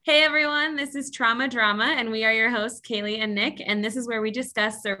Hey everyone, this is Trauma Drama, and we are your hosts, Kaylee and Nick. And this is where we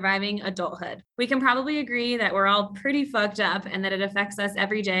discuss surviving adulthood. We can probably agree that we're all pretty fucked up and that it affects us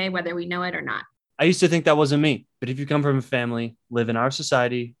every day, whether we know it or not. I used to think that wasn't me, but if you come from a family, live in our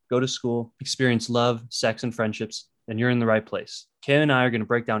society, go to school, experience love, sex, and friendships, then you're in the right place. Kay and I are going to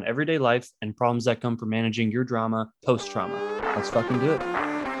break down everyday life and problems that come from managing your drama post trauma. Let's fucking do it.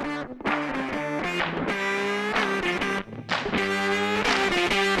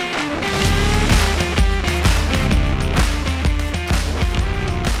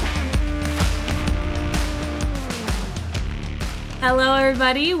 Hello,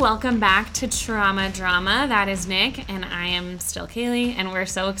 everybody. Welcome back to Trauma Drama. That is Nick, and I am still Kaylee, and we're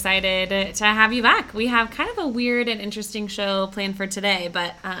so excited to have you back. We have kind of a weird and interesting show planned for today,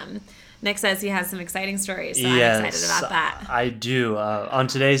 but Nick says he has some exciting stories, so I'm excited about that. I do. On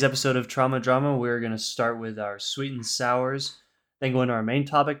today's episode of Trauma Drama, we're going to start with our sweet and sours, then go into our main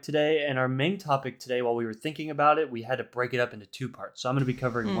topic today. And our main topic today, while we were thinking about it, we had to break it up into two parts. So I'm going to be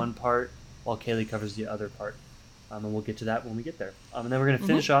covering one part while Kaylee covers the other part. And we'll get to that when we get there. And then we're going to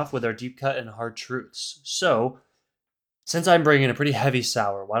finish off with our deep cut and hard truths. So, since I'm bringing a pretty heavy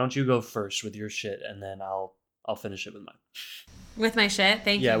sour, why don't you go first with your shit, and then I'll finish it with mine. With my shit?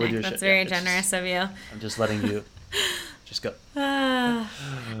 Thank you, Nick. That's very generous of you. I'm just letting you just go.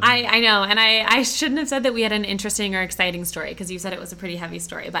 I know, and I shouldn't have said that we had an interesting or exciting story because you said it was a pretty heavy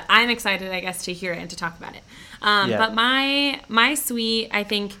story. But I'm excited, I guess, to hear it and to talk about it. But my sweet, I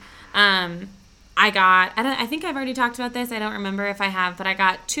think. I think I've already talked about this. I don't remember if I have, but I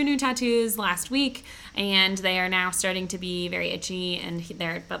got 2 new tattoos last week, and they are now starting to be very itchy, and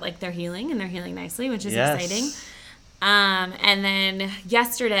they're healing, and they're healing nicely, which is exciting. And then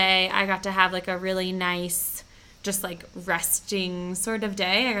yesterday I got to have like a really nice, just like resting sort of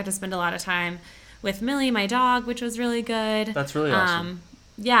day. I got to spend a lot of time with Millie, my dog, which was really good. That's really awesome.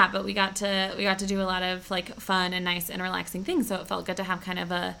 Yeah, but we got to do a lot of like fun and nice and relaxing things, so it felt good to have kind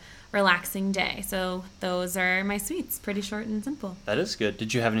of a relaxing day. So those are my sweets. Pretty short and simple. That is good.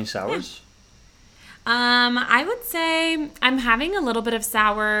 Did you have any sours? I would say I'm having a little bit of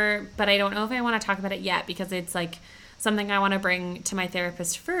sour, but I don't know if I want to talk about it yet because it's like something I want to bring to my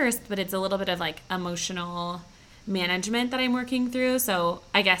therapist first, but it's a little bit of like emotional management that I'm working through. So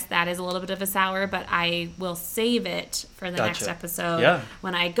I guess that is a little bit of a sour, but I will save it for the next episode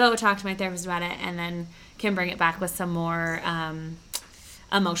when I go talk to my therapist about it, and then can bring it back with some more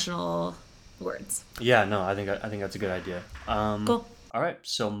emotional words. Yeah, no, I think that's a good idea. Cool. All right,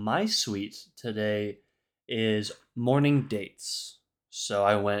 so my sweet today is morning dates. So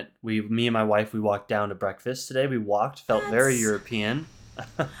me and my wife, we walked down to breakfast today. We felt very European.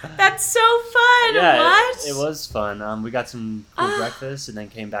 That's so fun. Yeah, what? It was fun. We got some cool breakfast and then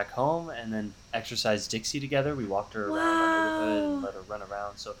came back home and then exercised Dixie together. We walked her around our neighborhood and let her run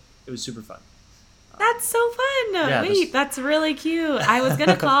around. So it was super fun. That's so fun. Yeah, wait, that's really cute. I was going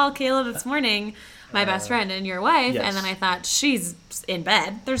to call Kayla this morning, my best friend and your wife, and then I thought, she's in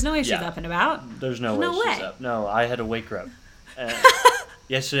bed. There's no way she's up and about. There's no way she's up. No, I had to wake her up.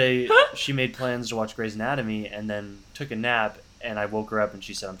 Yesterday, she made plans to watch Grey's Anatomy and then took a nap, and I woke her up and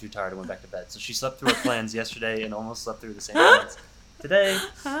she said, I'm too tired, and went back to bed. So she slept through her plans yesterday and almost slept through the same plans today.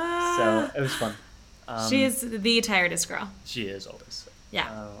 So it was fun. She is the tiredest girl. She is always. Yeah.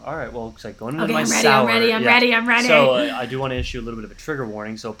 All right. Well, looks like going into my sour. I'm ready. So I do want to issue a little bit of a trigger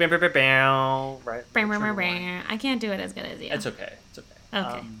warning. So bam, bam, bam, bam, right? I can't do it as good as you. It's okay.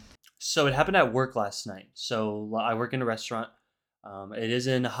 Okay. So it happened at work last night. So I work in a restaurant. It is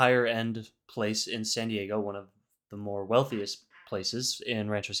in a higher end place in San Diego, one of the more wealthiest places in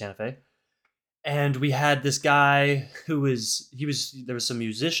Rancho Santa Fe. And we had this guy there was some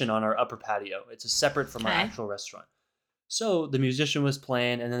musician on our upper patio. It's a separate from our actual restaurant. So the musician was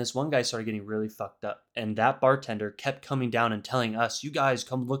playing, and then this one guy started getting really fucked up. And that bartender kept coming down and telling us, you guys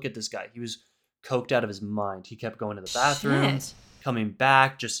come look at this guy. He was coked out of his mind. He kept going to the bathroom, coming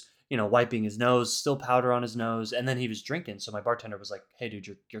back, just, wiping his nose, still powder on his nose. And then he was drinking. So my bartender was like, hey,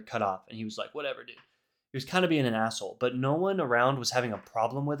 dude, you're cut off. And he was like, whatever, dude. He was kind of being an asshole. But no one around was having a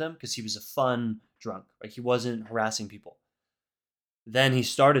problem with him because he was a fun drunk. Like, he wasn't harassing people. Then he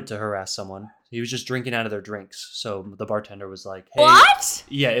started to harass someone. He was just drinking out of their drinks. So the bartender was like, hey. What?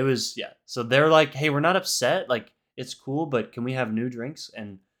 Yeah, it was, yeah. So they're like, hey, we're not upset. Like, it's cool, but can we have new drinks?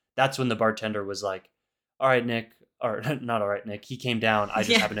 And that's when the bartender was like, all right, Nick. Or not all right, Nick. He came down. I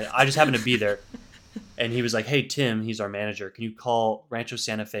just happened to be there. And he was like, hey, Tim, he's our manager. Can you call Rancho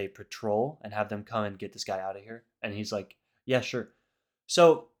Santa Fe Patrol and have them come and get this guy out of here? And he's like, yeah, sure.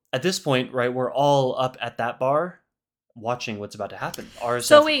 So at this point, right, we're all up at that bar. watching what's about to happen. RSF.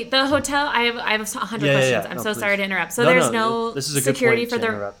 So wait, the hotel. I have 100 questions. I'm No, so please. sorry to interrupt. So there's no This is a security good for point to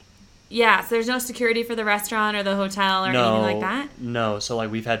the. interrupt. Yeah, so there's no security for the restaurant or the hotel or anything like that? No. So, like,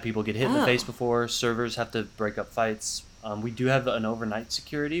 we've had people get hit in the Oh. face before. Servers have to break up fights. We do have an overnight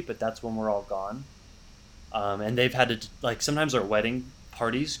security, but that's when we're all gone. And they've had to, like, sometimes our wedding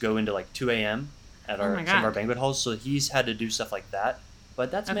parties go into, like, 2 a.m. at Oh my some of our God. banquet halls, so he's had to do stuff like that.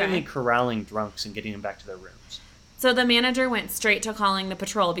 But that's Okay. mainly corralling drunks and getting them back to their rooms. So the manager went straight to calling the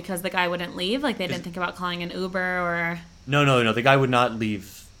patrol because the guy wouldn't leave? Like, they didn't think about calling an Uber or... No. The guy would not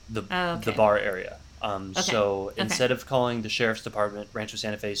leave the okay. bar area. Okay. So Okay. instead of calling the sheriff's department, Rancho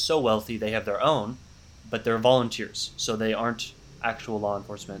Santa Fe is so wealthy they have their own, but they're volunteers, so they aren't actual law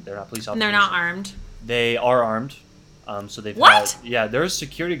enforcement. They're not police officers. And they're not armed. They are armed. So they've What? there's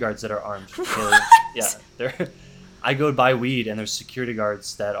security guards that are armed. What? They're. I go buy weed and there's security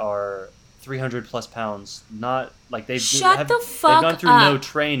guards that are 300 plus pounds. Not like Shut the They've fuck gone through no up.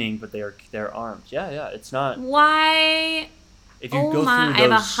 training, but they're armed. Yeah. It's not. Why? If you Oh go my, through I have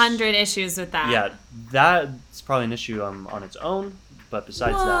those, 100 issues with that. Yeah, that's probably an issue on its own. But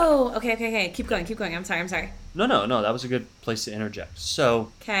besides that, Whoa. Okay. Keep going. I'm sorry. no. That was a good place to interject.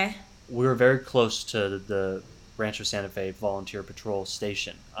 So Okay. we were very close to the Rancho Santa Fe Volunteer Patrol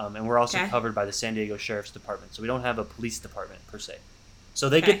Station, and we're also Okay. covered by the San Diego Sheriff's Department. So we don't have a police department per se. So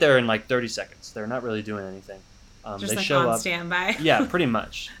they Okay. get there in like 30 seconds. They're not really doing anything. Just They like show on up. standby. Yeah, pretty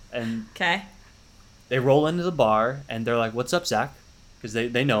much. And Okay. they roll into the bar and they're like, "What's up, Zach?" Because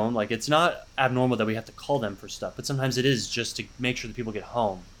they know him. Like, it's not abnormal that we have to call them for stuff, but sometimes it is just to make sure that people get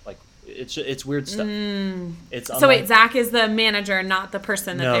home. Like, it's weird stuff. It's So wait, Zach is the manager, not the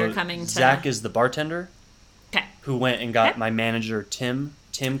person that no, they were coming to. Zach is the bartender Okay. who went and got Okay. my manager Tim.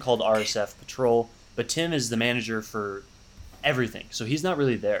 Tim called RSF Patrol, but Tim is the manager for everything, so he's not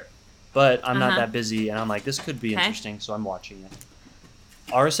really there. But I'm not Uh-huh. that busy, and I'm like, this could be Okay. interesting, so I'm watching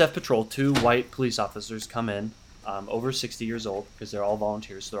it. RSF Patrol, 2 white police officers come in, over 60 years old, because they're all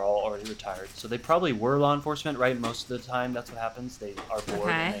volunteers, so they're all already retired. So they probably were law enforcement, right? Most of the time, that's what happens. They are bored and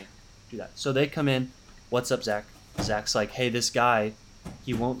Okay. they do that. So they come in, "What's up, Zach?" Zach's like, "Hey, this guy,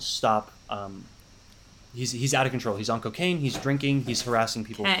 he won't stop. He's out of control. He's on cocaine. He's drinking. He's harassing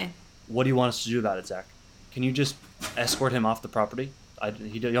people. Okay. What do you want us to do about it, Zach? Can you just escort him off the property?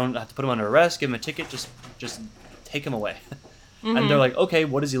 You don't have to put him under arrest, give him a ticket. Just take him away." And they're like, "Okay,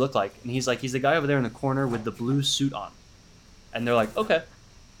 what does he look like?" And he's like, "He's the guy over there in the corner with the blue suit on." And they're like, "Okay."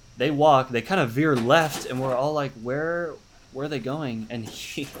 They walk. They kind of veer left, and we're all like, "Where are they going?" And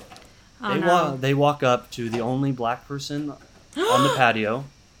Oh, no. they walk up to the only black person on the patio,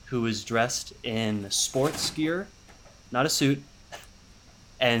 who is dressed in sports gear, not a suit,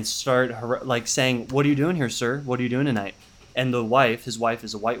 and start saying, "What are you doing here, sir? What are you doing tonight?" And his wife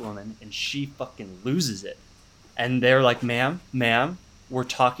is a white woman, and she fucking loses it. And they're like, ma'am, we're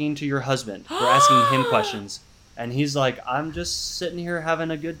talking to your husband. We're asking him questions. And he's like, "I'm just sitting here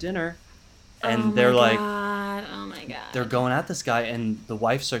having a good dinner." And they're like, Oh my god. they're going at this guy, and the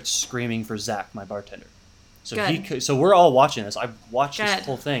wife starts screaming for Zach, my bartender. So Good. so we're all watching this. I've watched Good. this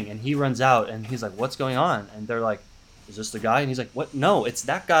whole thing, and he runs out, and he's like, "What's going on?" And they're like, "Is this the guy?" And he's like, "What? No, it's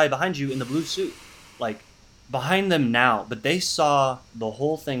that guy behind you in the blue suit." Like, behind them now. But they saw the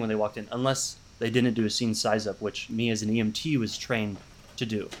whole thing when they walked in, unless they didn't do a scene size up, which me as an EMT was trained to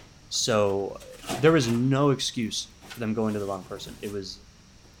do. So there was no excuse for them going to the wrong person. It was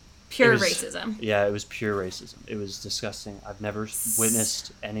Pure it was- racism. Yeah, it was pure racism. It was disgusting. I've never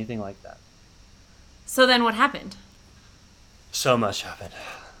witnessed anything like that. So then what happened? So much happened.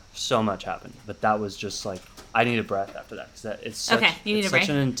 But that was just like, I need a breath after that, because it's such, Okay, you need it's a such break.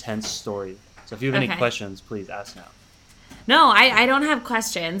 an intense story. So if you have any Okay. questions, please ask now. No, I don't have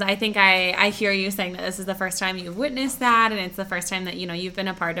questions. I think I hear you saying that this is the first time you've witnessed that, and it's the first time that, you've been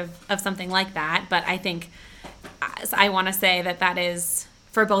a part of something like that. But I think I want to say that is,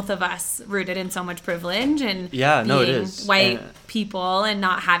 for both of us, rooted in so much privilege and Yeah, no, it being is. white And- people and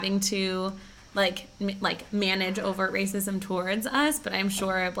not having to like manage overt racism towards us. But I'm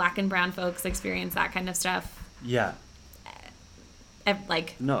sure Black and brown folks experience that kind of stuff Yeah.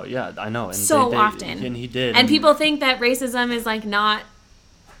 like No, yeah, I know. And so often. And he did. And people think that racism is like not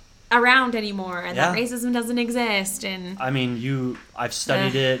around anymore and that Yeah. racism doesn't exist. And I mean, I've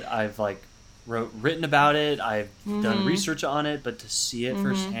studied it. I've written about it. I've Mm-hmm. done research on it, but to see it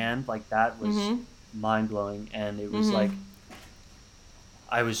firsthand like that was Mm-hmm. mind blowing. And it was like,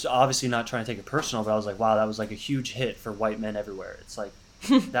 I was obviously not trying to take it personal, but I was like, wow, that was like a huge hit for white men everywhere. It's like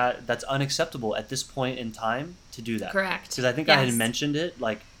that's unacceptable at this point in time to do that. Correct. Because I think I had Yes. mentioned it,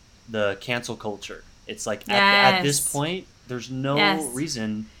 like the cancel culture. It's like at this Yes. point, there's no Yes.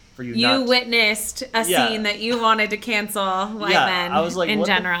 reason for you. You not witnessed a Yeah. scene that you wanted to cancel white men I was like, in what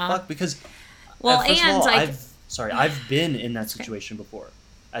general. the fuck? Because Well, first of and all, like, I've been in that That's great. situation before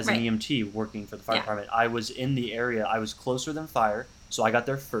as Right. an EMT working for the fire Yeah. department. I was in the area. I was closer than fire, so I got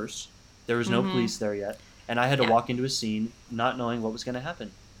there first. There was no police there yet, and I had to Mm-hmm. Yeah. walk into a scene not knowing what was going to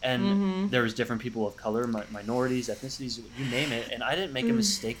happen. And Mm-hmm. there was different people of color, minorities, ethnicities, you name it, and I didn't make a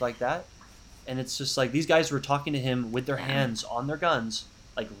mistake like that. And it's just like these guys were talking to him with their Yeah. hands on their guns,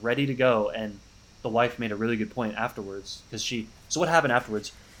 like ready to go. And the wife made a really good point afterwards because so what happened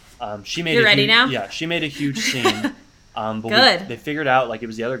afterwards? She made. You're ready now? Yeah, she made a huge scene. But Good. they figured out like it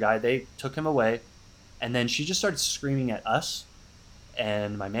was the other guy. They took him away, and then she just started screaming at us,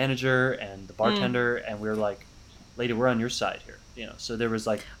 and my manager and the bartender, and we were like, "Lady, we're on your side here." So there was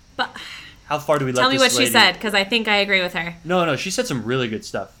like, But how far do we let tell me this what she lady- said, because I think I agree with her. No, she said some really good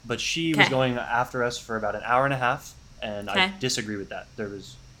stuff, but she was Okay. going after us for about an hour and a half, and I Okay. disagree with that.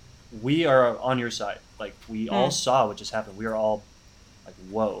 We are on your side. Like, we all saw what just happened. We are all like,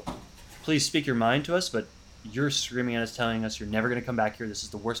 whoa. Please speak your mind to us, but you're screaming at us, telling us you're never going to come back here. This is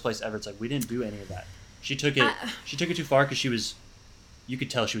the worst place ever. It's like, we didn't do any of that. She took it too far because you could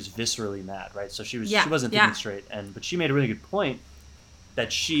tell she was viscerally mad, right? So she wasn't thinking straight. But she made a really good point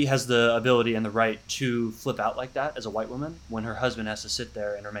that she has the ability and the right to flip out like that as a white woman when her husband has to sit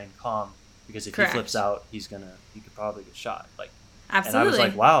there and remain calm, because if Correct. he flips out, he could probably get shot. Like, Absolutely. and I was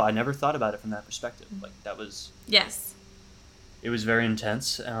like, wow, I never thought about it from that perspective. Like, Yes. it was very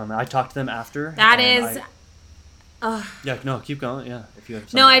intense. I talked to them after. That and is. Yeah, no, keep going. Yeah, if you have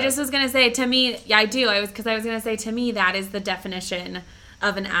something No, to I add. just was gonna say, to me, yeah, I do. I was gonna say, to me, that is the definition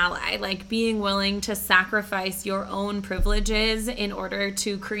of an ally. Like, being willing to sacrifice your own privileges in order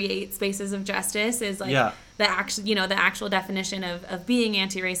to create spaces of justice is like Yeah. the actual definition of being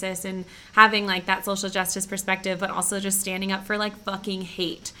anti-racist and having like that social justice perspective, but also just standing up for like fucking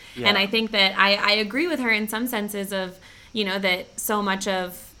hate. Yeah. And I think that I agree with her in some senses of, that so much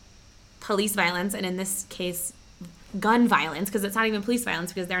of police violence, and in this case gun violence, because it's not even police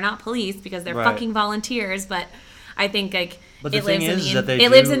violence because they're not police, because they're Right. fucking volunteers, but I think like But the it lives thing in is the that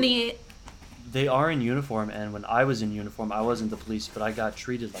it lives in the They are in uniform, and when I was in uniform, I wasn't the police, but I got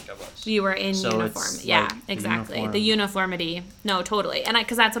treated like I was. you were in So uniform. it's Yeah, like the exactly. uniform. The uniformity. No, totally. And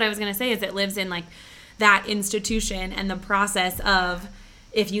because that's what I was going to say, is it lives in like that institution and the process of,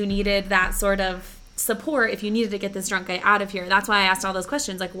 if you needed that sort of support, if you needed to get this drunk guy out of here. That's why I asked all those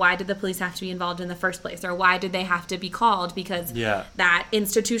questions, like, why did the police have to be involved in the first place, or why did they have to be called? Because that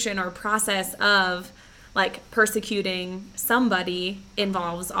institution or process of like persecuting somebody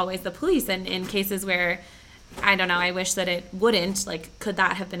involves always the police. And in cases where, I don't know, I wish that it wouldn't, like, could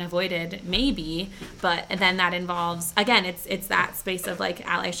that have been avoided? Maybe. But then that involves, again, it's that space of like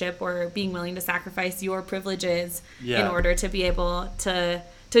allyship or being willing to sacrifice your privileges in order to be able to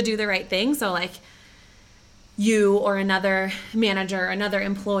do the right thing. So like, you or another manager, another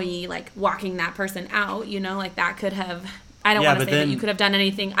employee, like walking that person out, like that could have, I don't want to say that you could have done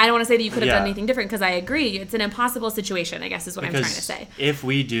anything. I don't want to say that you could have done anything different, because I agree. It's an impossible situation, I guess, is what I'm trying to say. If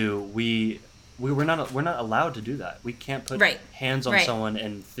we do, we're not allowed to do that. We can't put hands on someone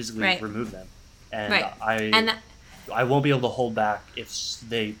and physically remove them. And I won't be able to hold back if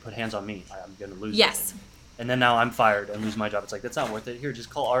they put hands on me. I'm going to lose it. And then now I'm fired and lose my job. It's like, that's not worth it. Here, just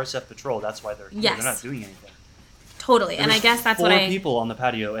call RSF Patrol. That's why they're here. They're not doing anything. Totally. And I guess that's what 4 people on the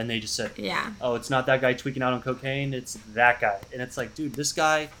patio, and they just said, oh, it's not that guy tweaking out on cocaine, it's that guy. And it's like, dude, this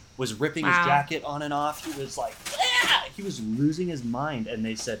guy was ripping his jacket on and off. He was like, he was losing his mind. And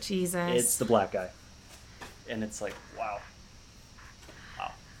they said, Jesus, it's the black guy. And it's like, wow.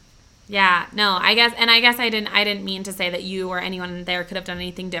 Yeah, no, I guess I didn't mean to say that you or anyone there could have done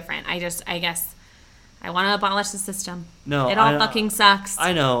anything different. I guess I want to abolish the system. No, it all fucking sucks.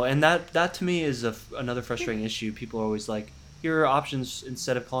 I know, and that to me is another frustrating issue. People are always like, here are options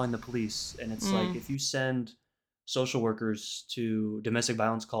instead of calling the police. And it's like, if you send social workers to domestic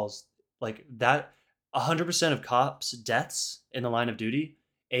violence calls, like that, 100% of cops' deaths in the line of duty,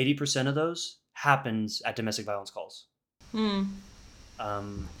 80% of those happens at domestic violence calls.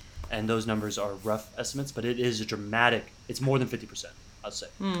 And those numbers are rough estimates, but it is it's more than 50%, I'd say,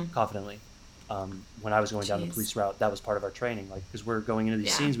 confidently. When I was going down the police route, that was part of our training, like, because we're going into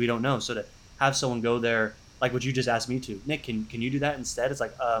these scenes we don't know. So to have someone go there, like what you just asked me to, Nick, can you do that instead? It's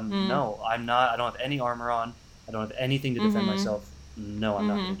like, no, I'm not. I don't have any armor on. I don't have anything to defend myself. No, I'm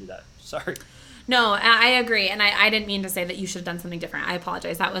not going to do that. Sorry. No, I agree. And I didn't mean to say that you should have done something different. I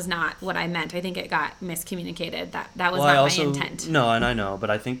apologize. That was not what I meant. I think it got miscommunicated. That was not my intent. No, and I know, but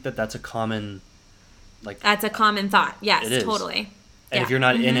I think that's a common, like... That's a common thought. Yes, it is. totally. And if you're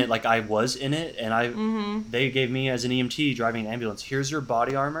not in it, like I was in it, and they gave me as an EMT driving an ambulance, here's your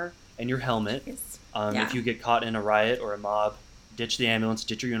body armor and your helmet. If you get caught in a riot or a mob, ditch the ambulance,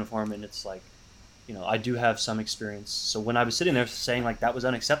 ditch your uniform, and it's like, I do have some experience. So when I was sitting there saying like that was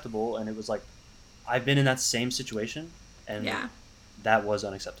unacceptable, and it was like, I've been in that same situation, and that was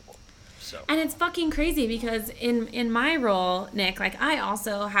unacceptable. So. And it's fucking crazy because in my role, Nick, like I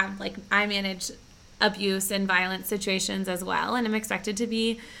also have like I manage abuse and violence situations as well, and I'm expected to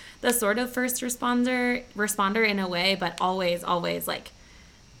be the sort of first responder in a way, but always like,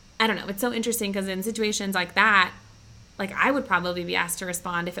 I don't know, it's so interesting because in situations like that, like I would probably be asked to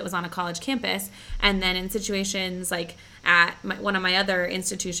respond if it was on a college campus, and then in situations like at one of my other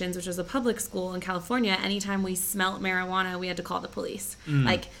institutions, which was a public school in California, anytime we smelt marijuana, we had to call the police.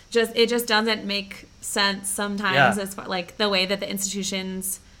 Like it just doesn't make sense sometimes as far, like the way that the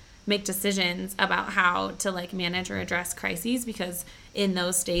institutions make decisions about how to like manage or address crises, because in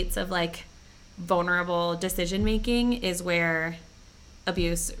those states of like vulnerable decision making is where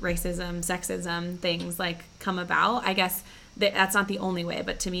abuse, racism, sexism, things like come about. I guess that's not the only way,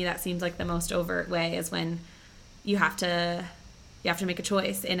 but to me that seems like the most overt way is when you have to make a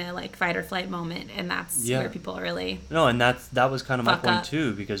choice in a like fight or flight moment, and that's where people really and that was kind of my point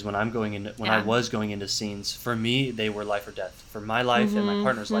too, because when I was going into scenes, for me they were life or death. For my life and my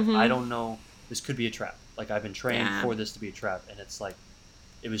partner's life, I don't know, this could be a trap. Like I've been trained for this to be a trap, and it's like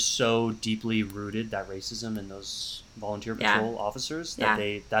it was so deeply rooted, that racism in those volunteer patrol officers,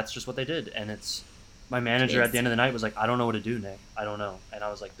 that that's just what they did. And it's my manager at the end of the night was like, I don't know what to do, Nick. I don't know. And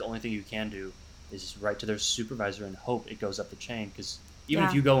I was like, the only thing you can do is write to their supervisor and hope it goes up the chain, because even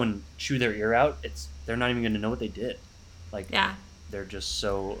if you go and chew their ear out, they're not even going to know what they did. Like they're just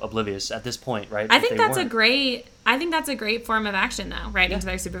so oblivious at this point, right? I think that's a great form of action, though. Writing to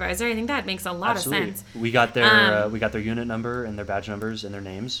their supervisor, I think that makes a lot of sense. We got their unit number and their badge numbers and their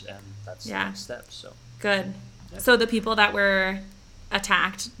names, and that's the next step. So good. So the people that were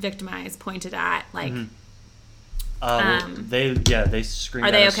attacked, victimized, pointed at, like. They screamed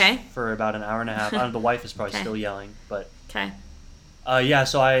Are they at okay? us for about an hour and a half. The wife is probably still yelling, but okay.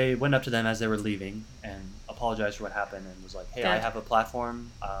 So I went up to them as they were leaving and apologized for what happened, and was like, hey, I have a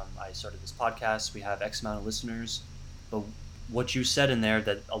platform. I started this podcast. We have X amount of listeners, but what you said in there,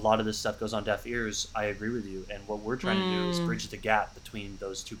 that a lot of this stuff goes on deaf ears, I agree with you, and what we're trying to do is bridge the gap between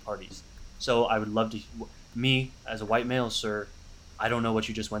those two parties. So I would love to, me as a white male, sir, I don't know what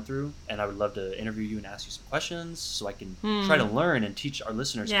you just went through, and I would love to interview you and ask you some questions so I can try to learn and teach our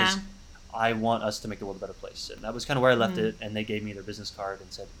listeners, because I want us to make the world a better place. And that was kind of where I left it, and they gave me their business card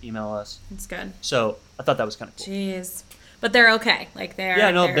and said, email us. That's good. So I thought that was kind of cool. Jeez. But they're okay. Like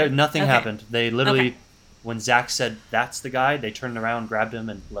nothing happened. They literally, when Zach said, that's the guy, they turned around, grabbed him,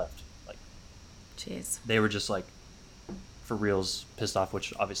 and left. Like, jeez. They were just like, for reals, pissed off,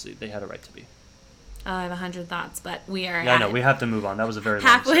 which obviously they had a right to be. Oh, I have 100 thoughts, but we are. Yeah, I know. We have to move on. That was a very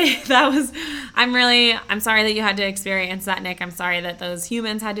halfway. I'm sorry that you had to experience that, Nick. I'm sorry that those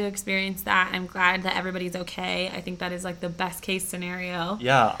humans had to experience that. I'm glad that everybody's okay. I think that is like the best case scenario.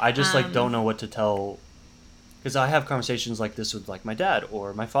 Yeah, I just don't know what to tell, because I have conversations like this with like my dad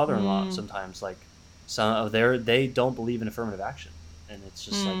or my father-in-law sometimes. Like, they don't believe in affirmative action, and it's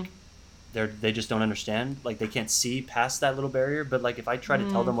just like they just don't understand. Like they can't see past that little barrier. But like if I try to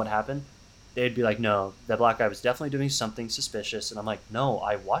tell them what happened, they'd be like, no, that black guy was definitely doing something suspicious. And I'm like, no,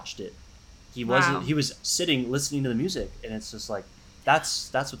 I watched it. He wasn't. He was sitting, listening to the music. And it's just like,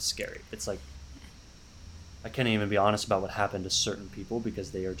 that's what's scary. It's like, I can't even be honest about what happened to certain people,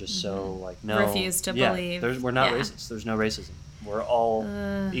 because they are just so like, no. Refuse to believe. We're not racist. There's no racism. We're all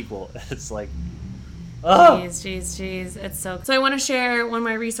equal. It's like, Jeez. It's so I want to share one of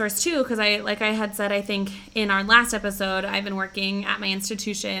my resources too, because like I had said, I think in our last episode, I've been working at my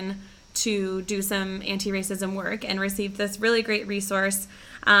institution to do some anti-racism work, and received this really great resource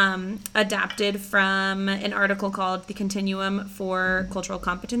adapted from an article called The Continuum for Cultural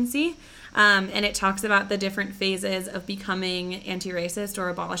Competency. And it talks about the different phases of becoming anti-racist or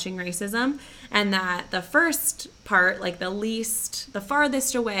abolishing racism, and that the first part, like the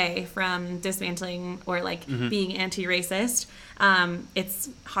farthest away from dismantling or like being anti-racist, it's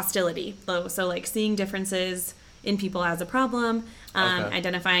hostility. So like seeing differences in people as a problem,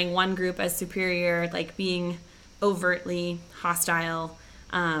 identifying one group as superior, like being overtly hostile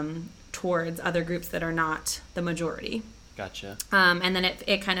towards other groups that are not the majority. Gotcha. And then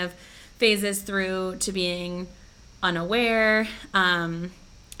it kind of phases through to being unaware, and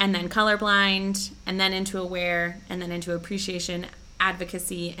then colorblind, and then into aware, and then into appreciation,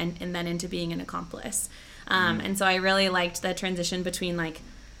 advocacy, and then into being an accomplice. And so I really liked the transition between like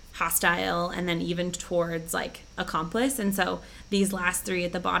hostile, and then even towards like accomplice. And so these last three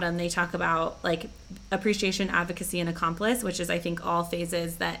at the bottom, they talk about like appreciation, advocacy, and accomplice, which is I think all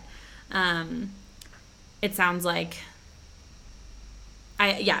phases that it sounds like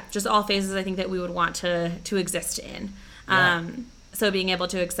just all phases I think that we would want to exist in. So being able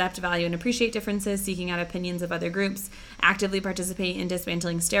to accept, value, and appreciate differences, seeking out opinions of other groups, actively participate in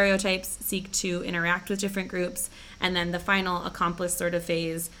dismantling stereotypes, seek to interact with different groups, and then the final accomplice sort of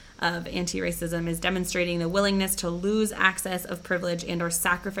phase of anti-racism is demonstrating the willingness to lose access of privilege and or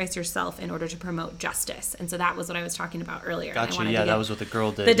sacrifice yourself in order to promote justice. And so that was what I was talking about earlier. Gotcha. Yeah, that was what the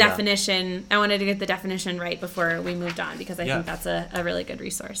girl did. The definition. I wanted to get the definition right before we moved on because I think that's a really good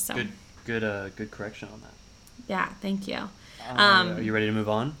resource. So good correction on that. Yeah, thank you. Are you ready to move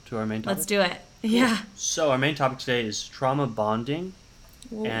on to our main topic? Let's do it. Yeah. So our main topic today is trauma bonding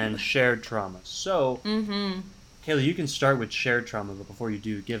and shared trauma. So, Kayla, you can start with shared trauma, but before you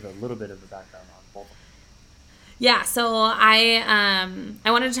do, give a little bit of a background on both of them. Yeah, so I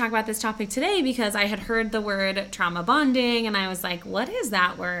wanted to talk about this topic today because I had heard the word trauma bonding, and I was like, what is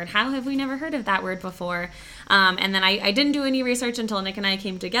that word? How have we never heard of that word before? And then I didn't do any research until Nick and I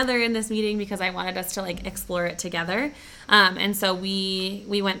came together in this meeting because I wanted us to like explore it together. And so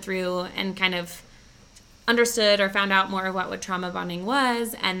we went through and kind of understood or found out more of what trauma bonding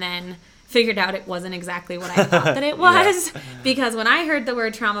was, and then figured out it wasn't exactly what I thought that it was. Because when I heard the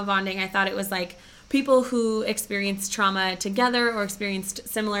word trauma bonding, I thought it was like people who experienced trauma together or experienced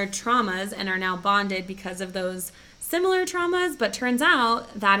similar traumas and are now bonded because of those similar traumas, but turns out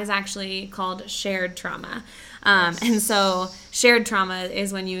that is actually called shared trauma. And so shared trauma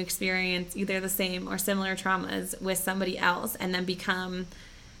is when you experience either the same or similar traumas with somebody else and then become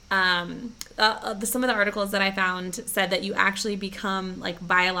some of the articles that I found said that you actually become like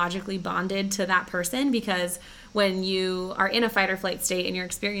biologically bonded to that person because when you are in a fight or flight state and you're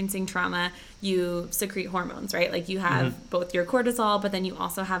experiencing trauma, you secrete hormones, right? Like you have both your cortisol, but then you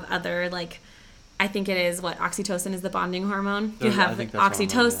also have other like, I think it is oxytocin is the bonding hormone. You have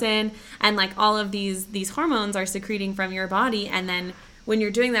oxytocin and like all of these hormones are secreting from your body. And then when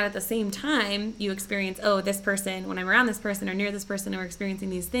you're doing that at the same time, you experience, this person, when I'm around this person or near this person or experiencing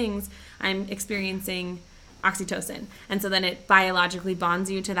these things, I'm experiencing oxytocin. And so then it biologically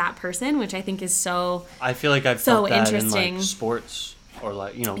bonds you to that person, which I think is so I feel like I've felt that in like sports or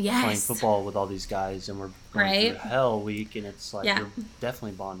like, playing football with all these guys and we're going through hell week and it's like you're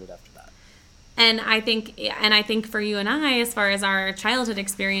definitely bonded after that. And I think for you and I, as far as our childhood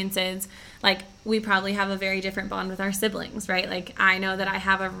experiences, like we probably have a very different bond with our siblings, right? Like I know that I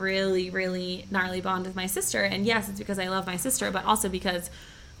have a really, really gnarly bond with my sister. And yes, it's because I love my sister, but also because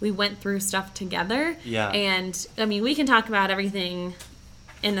we went through stuff together. Yeah. And I mean, we can talk about everything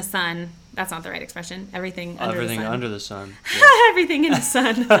in the sun. That's not the right expression. Everything under the sun. Yeah. Everything in the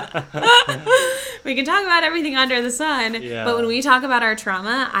sun. We can talk about everything under the sun. Yeah. But when we talk about our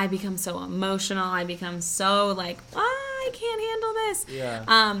trauma, I become so emotional. I become so like, I can't handle this.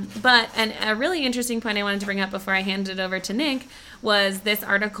 Yeah. And a really interesting point I wanted to bring up before I hand it over to Nick was this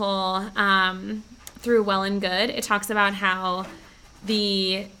article through Well and Good. It talks about how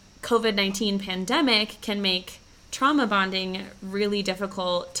the COVID-19 pandemic can make trauma bonding really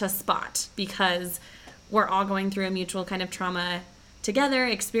difficult to spot because we're all going through a mutual kind of trauma together,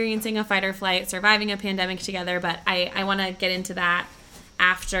 experiencing a fight or flight, surviving a pandemic together. But I want to get into that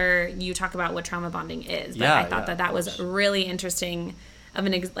after you talk about what trauma bonding is. But I thought that was really interesting.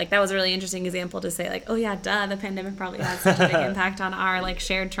 That was a really interesting example to say like, oh yeah, the pandemic probably had such a big impact on our like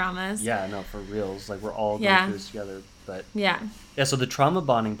shared traumas. Yeah, no, for reals. Like we're all going through this together. But yeah, so the trauma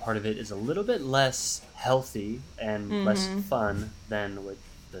bonding part of it is a little bit less healthy and less fun than with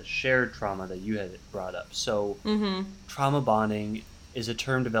the shared trauma that you had brought up. So trauma bonding is a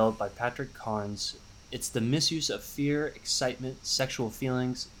term developed by Patrick Carnes. It's the misuse of fear, excitement, sexual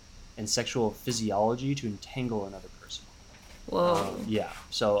feelings, and sexual physiology to entangle another person. Whoa.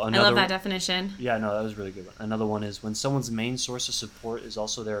 So I love that definition. Yeah, no, that was a really good one. Another one is when someone's main source of support is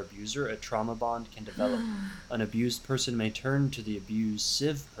also their abuser, a trauma bond can develop. An abused person may turn to the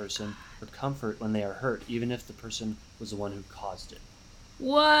abusive person for comfort when they are hurt, even if the person was the one who caused it.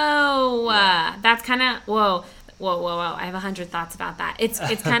 Whoa. Yeah. That's kind of, whoa. I have 100 thoughts about that. It's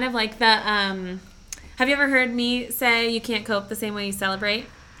kind of like the, have you ever heard me say you can't cope the same way you celebrate?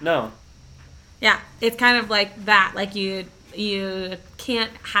 No. Yeah, it's kind of like that. Like you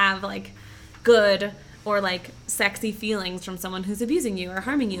can't have like good or like sexy feelings from someone who's abusing you or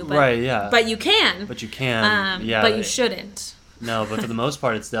harming you. But, But you can. But you can. But you shouldn't. No, but for the most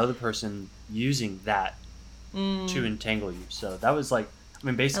part, it's the other person using that to entangle you. So that was like, I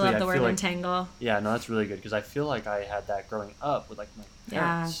mean, I basically, love the I word feel like entangle. yeah, no, that's really good because I feel like I had that growing up with like my Yeah.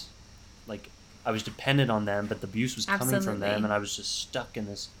 parents. Like I was dependent on them, but the abuse was coming from them, Absolutely. and I was just stuck in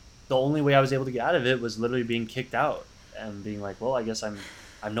this. The only way I was able to get out of it was literally being kicked out and being like, well, I guess I'm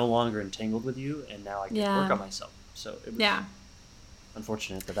no longer entangled with you, and now I can work Yeah. on myself. So it was Yeah.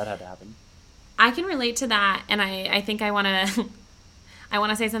 unfortunate that had to happen. I can relate to that, and I think I want to I want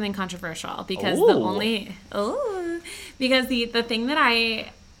to say something controversial because Oh, because the thing that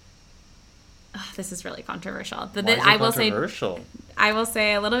this is really controversial. why is it controversial? I will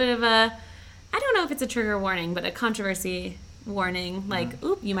say a little bit of a, I don't know if it's a trigger warning, but a controversy warning. Like,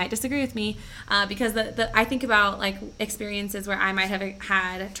 oop, you might disagree with me, because I think about like experiences where I might have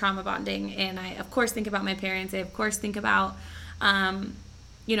had trauma bonding, and I of course think about my parents. I of course think about,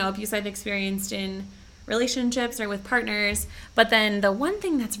 abuse I've experienced in relationships or with partners. But then the one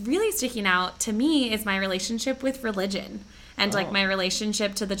thing that's really sticking out to me is my relationship with religion and like Oh. my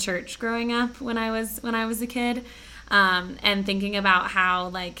relationship to the church growing up when I was a kid, and thinking about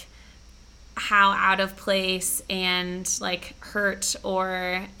how out of place and like hurt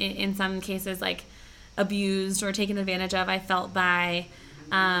or in some cases like abused or taken advantage of I felt by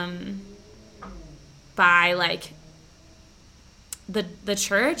like the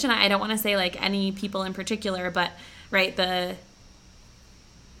church. And I don't want to say like any people in particular, but right, the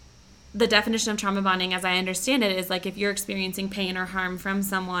definition of trauma bonding as I understand it is like if you're experiencing pain or harm from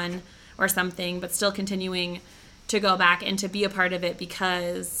someone or something but still continuing to go back and to be a part of it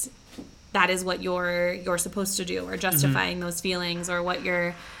because that is what you're supposed to do, or justifying those feelings, or what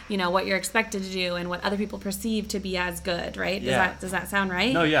you're expected to do and what other people perceive to be as good, right? Yeah. Does that sound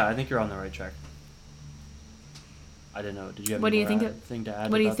right? No, yeah, I think you're on the right track. I didn't know. Did you have What do any you more think thing to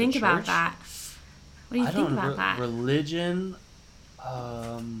add? What do you about the think about church? that? What do you I think don't about that? Religion.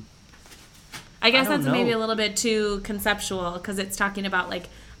 I guess I don't that's maybe know. a little bit too conceptual because it's talking about like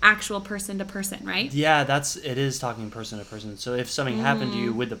actual person to person, right? Yeah, it is talking person to person. So if something happened to Mm.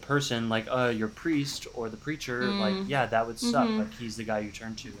 you with the person, like your priest or the preacher, like yeah, that would suck. Like he's the guy you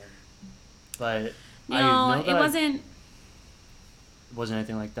turn to. But I No, know that it wasn't. it wasn't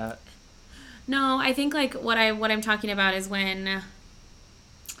anything like that. No, I think like what I'm talking about is when,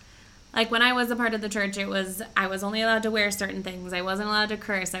 like when I was a part of the church, I was only allowed to wear certain things. I wasn't allowed to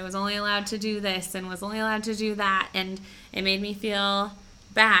curse. I was only allowed to do this and was only allowed to do that, and it made me feel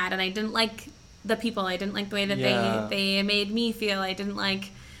bad. And I didn't like the people. I didn't like the way that Yeah. they made me feel. I didn't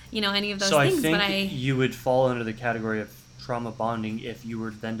like, any of those So I things. think But you would fall under the category of trauma bonding if you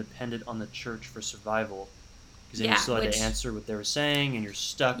were then dependent on the church for survival. Because then Yeah, you still had which- to answer what they were saying, and you're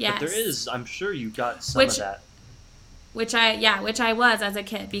stuck. But there Yes. is, I'm sure you got some of Which- that. which I was as a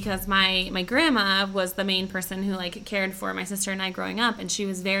kid, because my grandma was the main person who like cared for my sister and I growing up, and she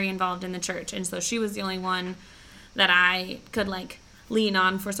was very involved in the church, and so she was the only one that I could like lean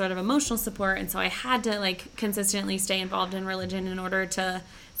on for sort of emotional support. And so I had to like consistently stay involved in religion in order to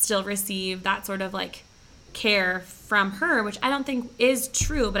still receive that sort of like care from her, which I don't think is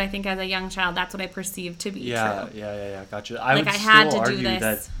true, but I think as a young child that's what I perceived to be Yeah, true. yeah. Gotcha. I Like, would I had still to do argue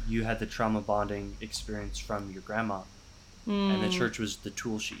this. that you had the trauma bonding experience from your grandma, and the church was the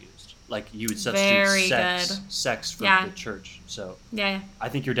tool she used. Like you would substitute Very sex, good. sex for Yeah. the church. So Yeah. I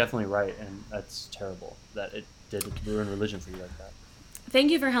think you're definitely right, and that's terrible that it did ruin religion for you like that. Thank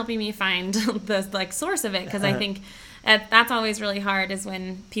you for helping me find the like source of it, because I think that's always really hard, is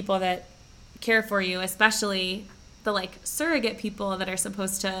when people that care for you, especially the like surrogate people that are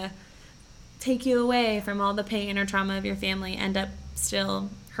supposed to take you away from all the pain or trauma of your family, end up still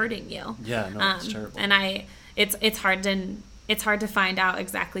hurting you. Yeah, no, it's terrible. And it's hard to find out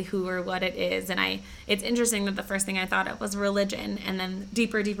exactly who or what it is. And it's interesting that the first thing I thought of was religion, and then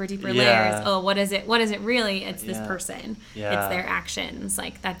deeper Yeah. layers. Oh, what is it? What is it really? It's this Yeah. person. Yeah. It's their actions.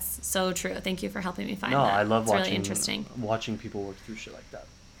 Like, that's so true. Thank you for helping me find No, that. I love it's watching really interesting. watching people work through shit like that.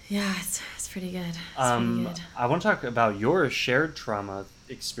 Yeah, it's pretty good. It's pretty good. I want to talk about your shared trauma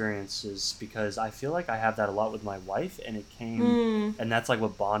experiences, because I feel like I have that a lot with my wife, and it came, and that's like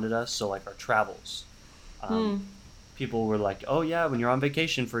what bonded us. So like our travels, people were like, "Oh yeah, when you're on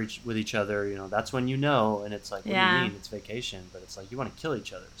vacation with each other, that's when and it's like, what do Yeah. you mean it's vacation? But it's like you want to kill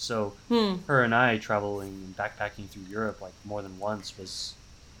each other. So Hmm. her and I traveling and backpacking through Europe like more than once was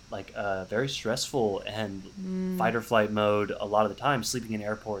like very stressful and fight or flight mode a lot of the time, sleeping in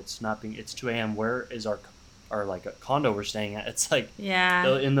airports, not being, it's 2 a.m. Where is our like a condo we're staying at? It's like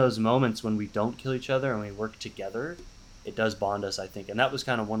Yeah. in those moments when we don't kill each other and we work together, it does bond us, I think. And that was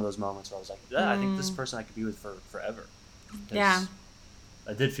kind of one of those moments where I was like, I think this person I could be with for forever. 'Cause Yeah.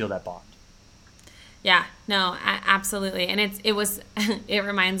 I did feel that bond. Yeah, no, absolutely. And it was, it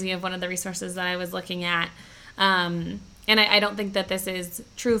reminds me of one of the resources that I was looking at, and I don't think that this is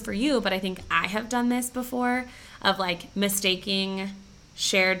true for you, but I think I have done this before, of like mistaking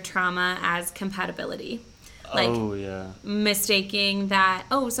shared trauma as compatibility. Like, oh, yeah. mistaking that,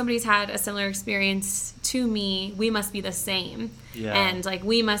 oh, somebody's had a similar experience to me, we must be the same. Yeah. And like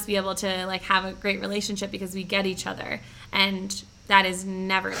we must be able to like have a great relationship because we get each other. And that is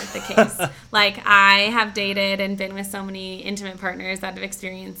never the case. Like, I have dated and been with so many intimate partners that have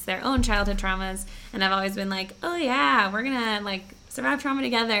experienced their own childhood traumas, and I've always been like, oh yeah, we're gonna like survive trauma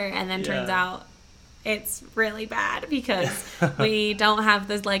together, and then turns out it's really bad because we don't have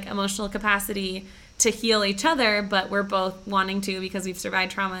this like emotional capacity to heal each other, but we're both wanting to because we've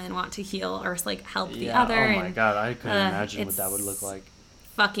survived trauma and want to heal or like help the other. Oh my God, I couldn't imagine what that would look like.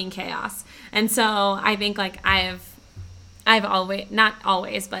 Fucking chaos. And so I think like I've always, not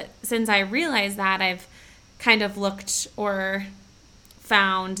always, but since I realized that, I've kind of looked or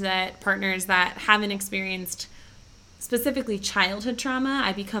found that partners that haven't experienced specifically childhood trauma,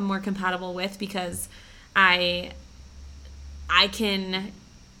 I become more compatible with, because I can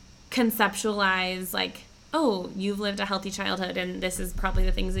conceptualize like, oh, you've lived a healthy childhood and this is probably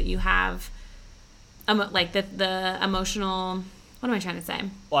the things that you have, like the emotional, what am I trying to say?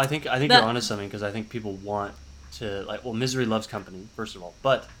 Well, I think you're onto something, because I think people want to, like, well, misery loves company, first of all,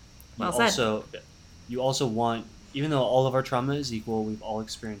 but you also want, even though all of our trauma is equal, we've all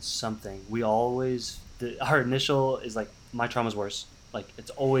experienced something, we always, our initial is like, my trauma's worse. Like, it's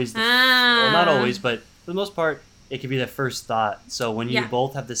always well, not always, but for the most part, it could be the first thought. So when you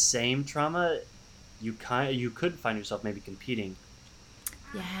both have the same trauma, you could find yourself maybe competing.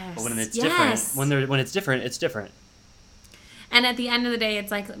 Yes. But when it's different, when it's different, it's different. And at the end of the day,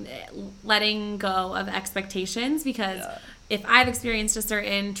 it's like letting go of expectations, because if I've experienced a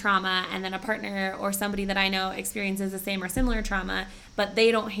certain trauma and then a partner or somebody that I know experiences the same or similar trauma, but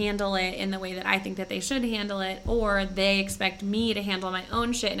they don't handle it in the way that I think that they should handle it, or they expect me to handle my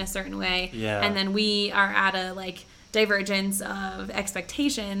own shit in a certain way, and then we are at a like divergence of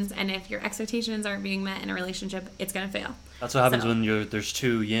expectations, and if your expectations aren't being met in a relationship, it's going to fail. That's what happens when there's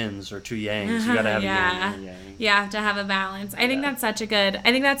two yins or two yangs. You got to have a yin and a yang. Yeah, to have a balance. I think that's such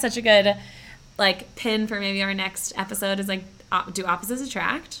a good like pin for maybe our next episode, is like, do opposites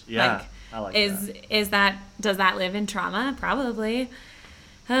attract? Yeah. Like, I like that. Does that live in trauma? Probably.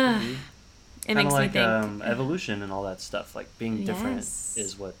 It makes me think evolution and all that stuff. Like, being different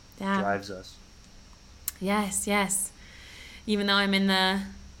is what drives us. Yes. Even though I'm in the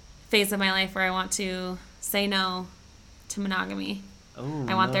phase of my life where I want to say no to monogamy. Oh,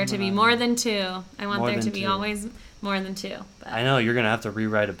 I want there to be more than two. I want there to be always more than two. But I know you're gonna have to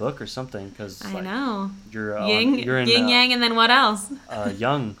rewrite a book or something, because I know you're you're in yin yang, and then what else?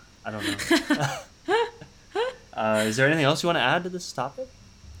 Young. I don't know. Is there anything else you want to add to this topic?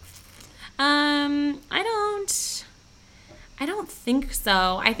 I don't think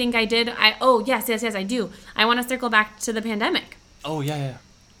so. I think I did. Yes, I do. I want to circle back to the pandemic. Oh, yeah.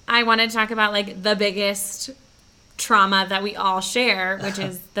 I wanted to talk about like the biggest trauma that we all share, which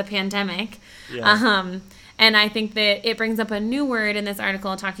is the pandemic. Yeah. And I think that it brings up a new word in this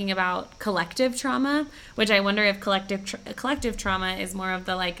article talking about collective trauma, which I wonder if collective trauma is more of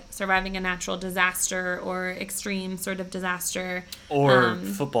the like surviving a natural disaster or extreme sort of disaster. Or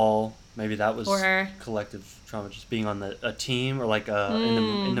football. Maybe that was collective trauma, just being on a team, or like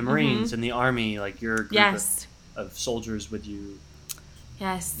in the Marines, in the Army, like your group of soldiers with you.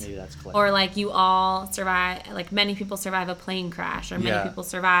 Yes. Maybe that's collective. Or like you all survive, like many people survive a plane crash, or many people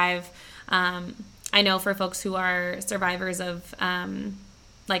survive. I know for folks who are survivors of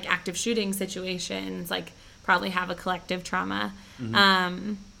like active shooting situations, like probably have a collective trauma.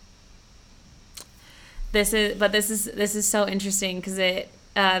 Mm-hmm. This is so interesting, because the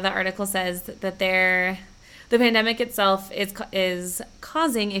article says that the pandemic itself is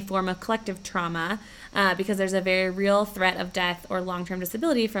causing a form of collective trauma, because there's a very real threat of death or long-term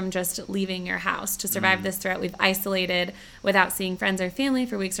disability from just leaving your house. To survive this threat, we've isolated without seeing friends or family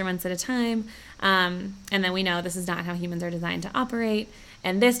for weeks or months at a time. And then we know this is not how humans are designed to operate.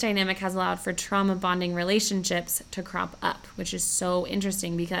 And this dynamic has allowed for trauma bonding relationships to crop up, which is so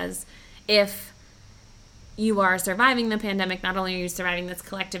interesting, because if you are surviving the pandemic, not only are you surviving this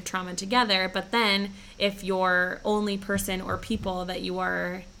collective trauma together, but then if your only person or people that you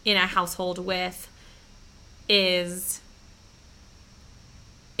are in a household with if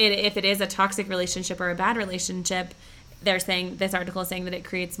it is a toxic relationship or a bad relationship, this article is saying that it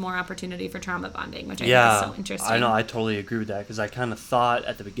creates more opportunity for trauma bonding, which I think Yeah, is so interesting. I know. I totally agree with that because I kind of thought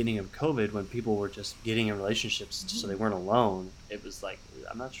at the beginning of COVID when people were just getting in relationships so they weren't alone, it was like,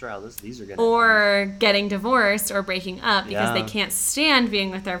 I'm not sure how these are going to end. Or getting divorced or breaking up because they Yeah. can't stand being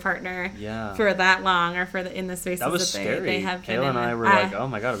with their partner Yeah. for that long or in the spaces That was scary. they have been Kayla in. and I were like, oh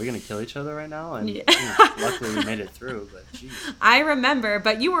my God, are we going to kill each other right now? And Yeah. luckily we made it through, but geez. I remember,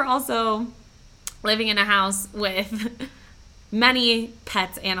 but you were also living in a house with many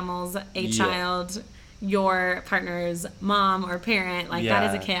pets, animals, a child, your partner's mom or parent. Like that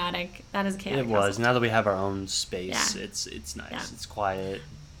is a chaotic. It was. household. Now that we have our own space, Yeah. it's nice. Yeah. It's quiet.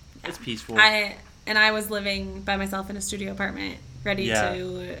 Yeah. It's peaceful. I was living by myself in a studio apartment, ready Yeah.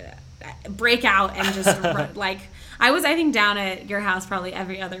 to break out and just like I think down at your house probably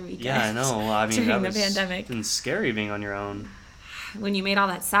every other weekend. Yeah, I know. I mean, during that the was pandemic. been scary being on your own. When you made all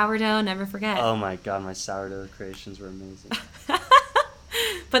that sourdough, never forget. Oh my God, my sourdough creations were amazing.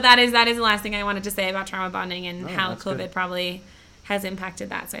 But that is the last thing I wanted to say about trauma bonding and how that's COVID good. probably has impacted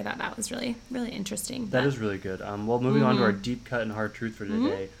that. So I thought that was really, really interesting. That is really good. Well, moving on to our deep cut and hard truth for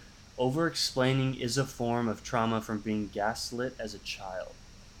today. Over-explaining is a form of trauma from being gaslit as a child.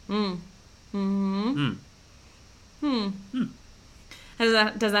 Does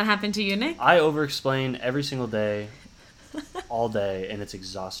that happen to you, Nick? I over-explain every single day, all day, and it's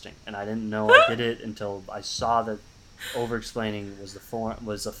exhausting. And I didn't know I did it until I saw that over-explaining was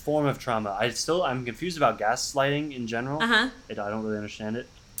a form of trauma. I'm confused about gaslighting in general. I don't really understand it.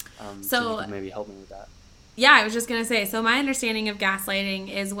 So you could maybe help me with that. Yeah, I was just going to say, so my understanding of gaslighting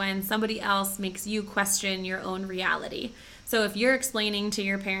is when somebody else makes you question your own reality. So if you're explaining to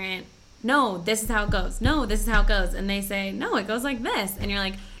your parent, no, this is how it goes. No, this is how it goes. And they say, no, it goes like this. And you're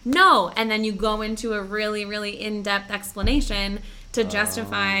like, no. And then you go into a really, really in-depth explanation to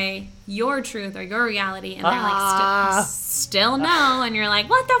justify your truth or your reality. And they're like, still no. And you're like,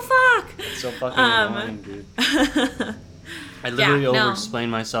 what the fuck? It's so fucking annoying, dude. I literally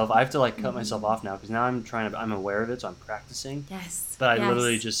over-explain myself. I have to like cut myself off now because now I'm aware of it, so I'm practicing. Yes. But I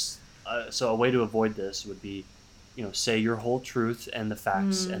literally just so a way to avoid this would be, say your whole truth and the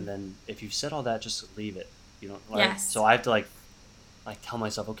facts, and then if you've said all that, just leave it. So I have to like tell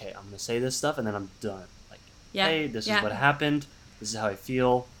myself, okay, I'm gonna say this stuff, and then I'm done. Like, hey, this is what happened. This is how I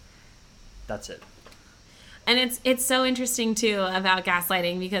feel. That's it. And it's so interesting, too, about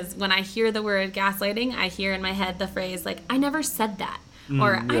gaslighting, because when I hear the word gaslighting, I hear in my head the phrase, like, I never said that,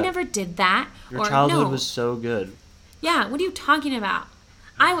 or I never did that, Your childhood was so good. Yeah, what are you talking about?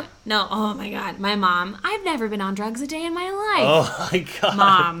 No, oh my God, my mom, I've never been on drugs a day in my life. Oh my God.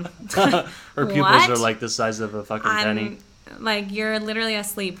 Mom. Her pupils are like the size of a fucking penny. Like, you're literally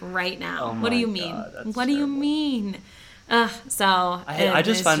asleep right now. Oh what do you my mean? God, that's What do you terrible. mean? I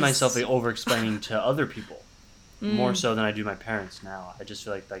just find myself over-explaining to other people. More so than I do my parents now. I just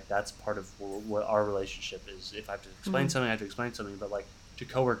feel like that's part of what our relationship is. If I have to explain something, I have to explain something. But like to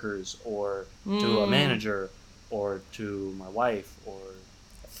coworkers or to a manager or to my wife or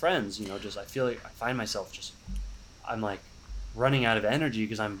friends, just I feel like I find myself I'm like running out of energy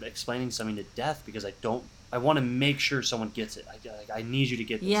because I'm explaining something to death because I want to make sure someone gets it. I need you to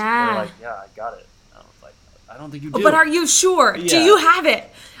get this. Yeah. And they're like, yeah, I got it. I don't think you do. But are you sure? Yeah. Do you have it?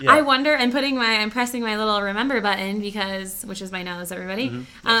 Yeah. I wonder, and I'm pressing my little remember button which is my nose, everybody.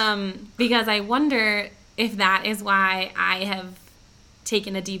 Because I wonder if that is why I have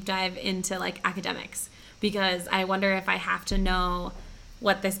taken a deep dive into like academics. Because I wonder if I have to know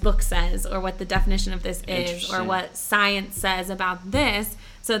what this book says or what the definition of this is or what science says about this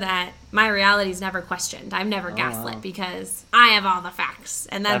so that my reality is never questioned. I'm never gaslit because I have all the facts.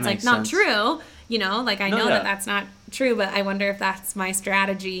 And that's like not true. I know that that's not true, but I wonder if that's my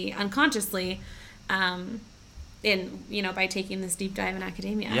strategy unconsciously by taking this deep dive in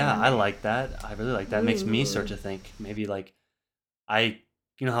academia. Yeah, I like that. I really like that. It makes me start to think maybe like how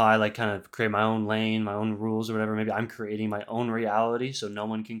I like kind of create my own lane, my own rules or whatever. Maybe I'm creating my own reality so no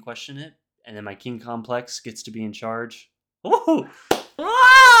one can question it. And then my king complex gets to be in charge. Whoa!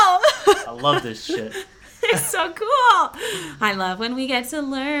 I love this shit. It's so cool. I love when we get to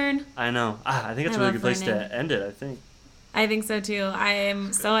learn. I know. I think it's a really good place to end it, I think. I think so too. I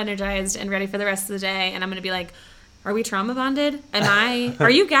am so energized and ready for the rest of the day. And I'm going to be like, are we trauma bonded? Are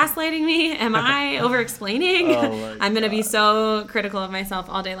you gaslighting me? Am I over explaining? I'm going to be so critical of myself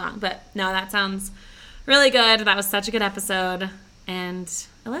all day long. But no, that sounds really good. That was such a good episode. And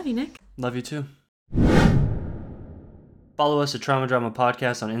I love you, Nick. Love you too. Follow us at Trauma Drama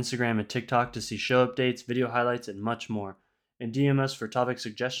Podcast on Instagram and TikTok to see show updates, video highlights, and much more. And DM us for topic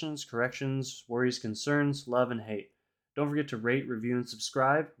suggestions, corrections, worries, concerns, love, and hate. Don't forget to rate, review, and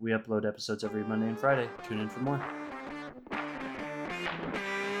subscribe. We upload episodes every Monday and Friday. Tune in for more.